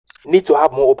Need to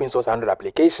have more open source Android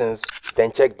applications?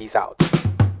 Then check this out.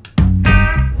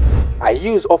 I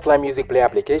use offline music player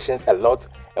applications a lot,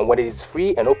 and when it is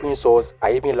free and open source,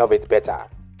 I even love it better.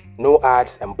 No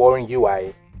ads and boring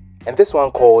UI. And this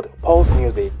one called FOSS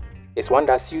Music is one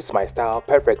that suits my style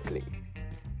perfectly.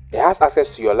 It has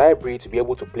access to your library to be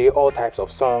able to play all types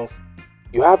of songs.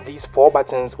 You have these 4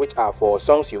 buttons which are for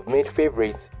songs you've made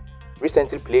favorites,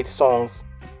 recently played songs,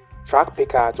 track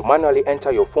picker to manually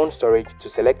enter your phone storage to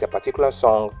select a particular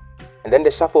song, and then the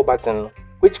shuffle button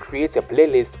which creates a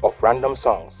playlist of random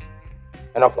songs.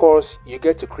 And of course, you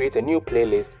get to create a new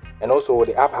playlist, and also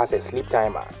the app has a sleep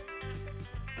timer.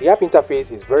 The app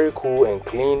interface is very cool and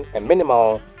clean and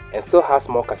minimal, and still has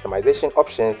more customization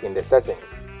options in the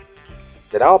settings.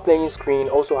 The now playing screen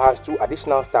also has 2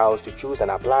 additional styles to choose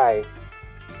and apply,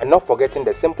 and not forgetting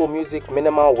the simple music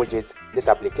minimal widget this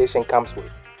application comes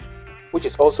with, which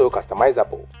is also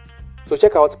customizable. So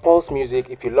check out FOSS Music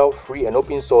if you love free and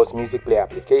open source music player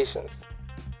applications.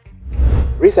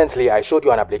 Recently, I showed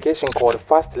you an application called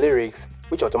Fast Lyrics,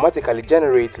 which automatically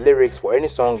generates lyrics for any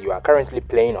song you are currently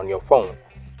playing on your phone.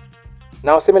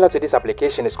 Now, similar to this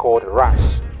application is called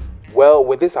Rush. Well,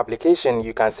 with this application,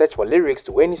 you can search for lyrics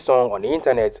to any song on the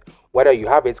internet, whether you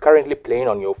have it currently playing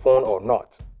on your phone or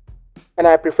not. And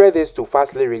I prefer this to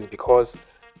Fast Lyrics because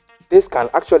this can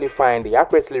actually find the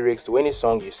accurate lyrics to any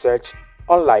song you search,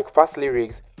 unlike Fast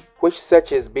Lyrics, which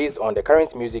searches based on the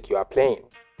current music you are playing.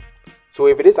 So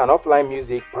if it is an offline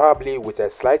music, probably with a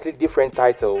slightly different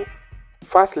title,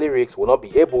 Fast Lyrics will not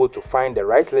be able to find the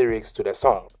right lyrics to the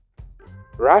song.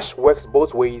 Rush works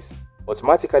both ways,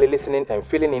 automatically listening and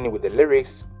filling in with the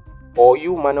lyrics, or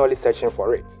you manually searching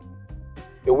for it.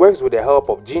 It works with the help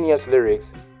of Genius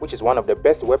Lyrics, which is one of the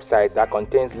best websites that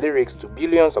contains lyrics to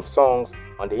billions of songs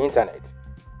on the internet.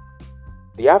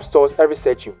 The app stores every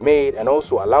search you've made and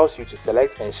also allows you to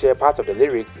select and share parts of the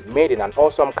lyrics made in an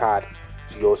awesome card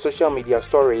to your social media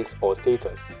stories or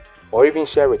status, or even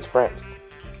share with friends.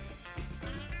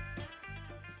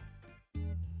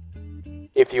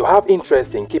 If you have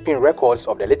interest in keeping records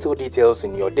of the little details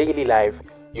in your daily life,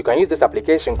 you can use this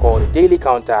application called Daily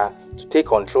Counter to take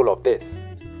control of this.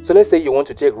 So let's say you want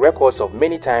to take records of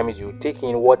many times you take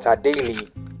in water daily,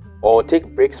 or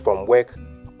take breaks from work,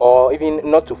 or even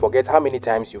not to forget how many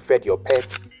times you fed your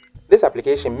pet. This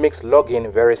application makes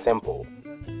login very simple.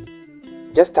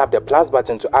 Just tap the plus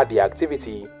button to add the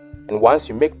activity, and once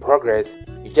you make progress,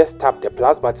 you just tap the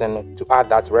plus button to add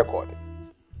that record.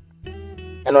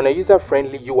 And on a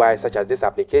user-friendly UI such as this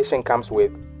application comes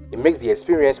with, it makes the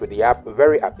experience with the app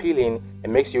very appealing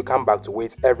and makes you come back to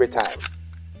it every time.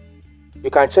 You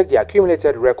can check the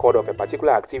accumulated record of a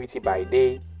particular activity by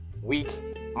day, week,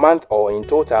 month, or in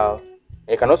total, and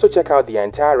you can also check out the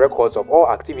entire records of all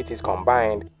activities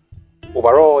combined.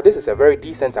 Overall, this is a very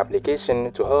decent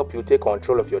application to help you take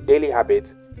control of your daily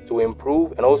habits, to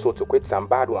improve and also to quit some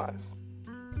bad ones.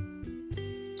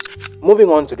 Moving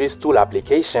on to this tool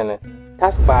application,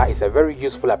 Taskbar is a very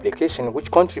useful application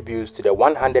which contributes to the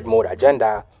 100 mode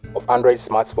agenda of Android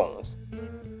smartphones.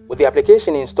 With the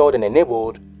application installed and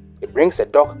enabled, it brings a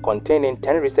dock containing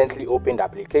 10 recently opened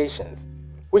applications,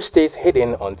 which stays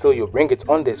hidden until you bring it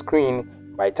on the screen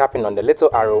by tapping on the little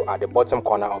arrow at the bottom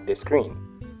corner of the screen.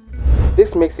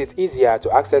 This makes it easier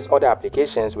to access other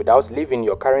applications without leaving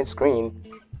your current screen,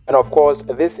 and of course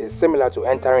this is similar to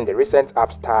entering the recent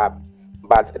apps tab,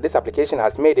 but this application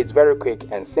has made it very quick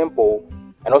and simple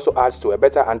and also adds to a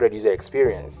better Android user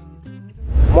experience.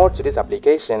 More to this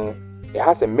application, it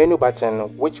has a menu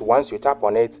button which once you tap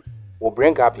on it will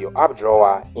bring up your app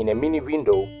drawer in a mini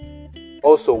window,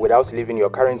 also without leaving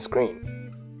your current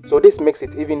screen. So this makes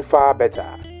it even far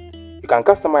better. You can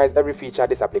customize every feature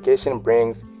this application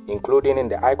brings, including in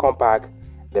the icon pack,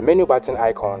 the menu button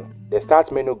icon, the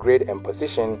start menu grid and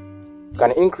position. You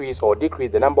can increase or decrease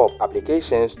the number of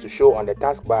applications to show on the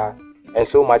taskbar, and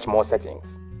so much more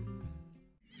settings.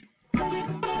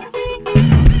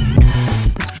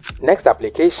 Next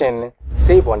application,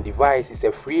 Save on Device, is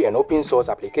a free and open source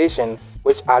application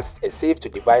which adds a save to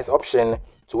device option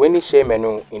to any share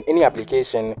menu in any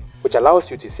application, which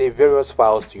allows you to save various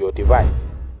files to your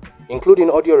device, including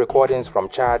audio recordings from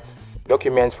chats,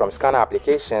 documents from scanner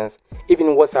applications, even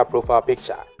WhatsApp profile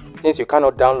picture, since you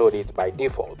cannot download it by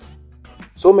default.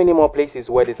 So many more places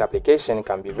where this application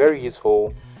can be very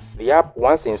useful. The app,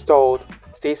 once installed,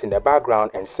 stays in the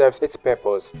background and serves its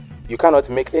purpose. You cannot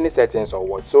make any settings or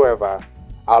whatsoever.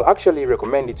 I'll actually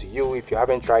recommend it to you if you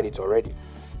haven't tried it already.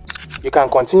 You can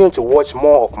continue to watch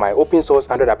more of my open source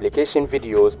Android application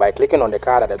videos by clicking on the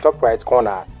card at the top right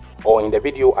corner or in the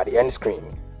video at the end screen.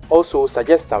 Also,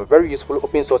 suggest some very useful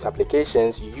open source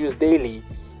applications you use daily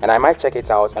and I might check it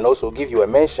out and also give you a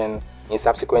mention in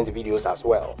subsequent videos as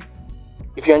well.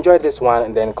 If you enjoyed this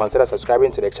one, then consider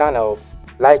subscribing to the channel,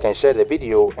 like and share the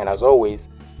video, and as always,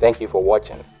 thank you for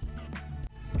watching.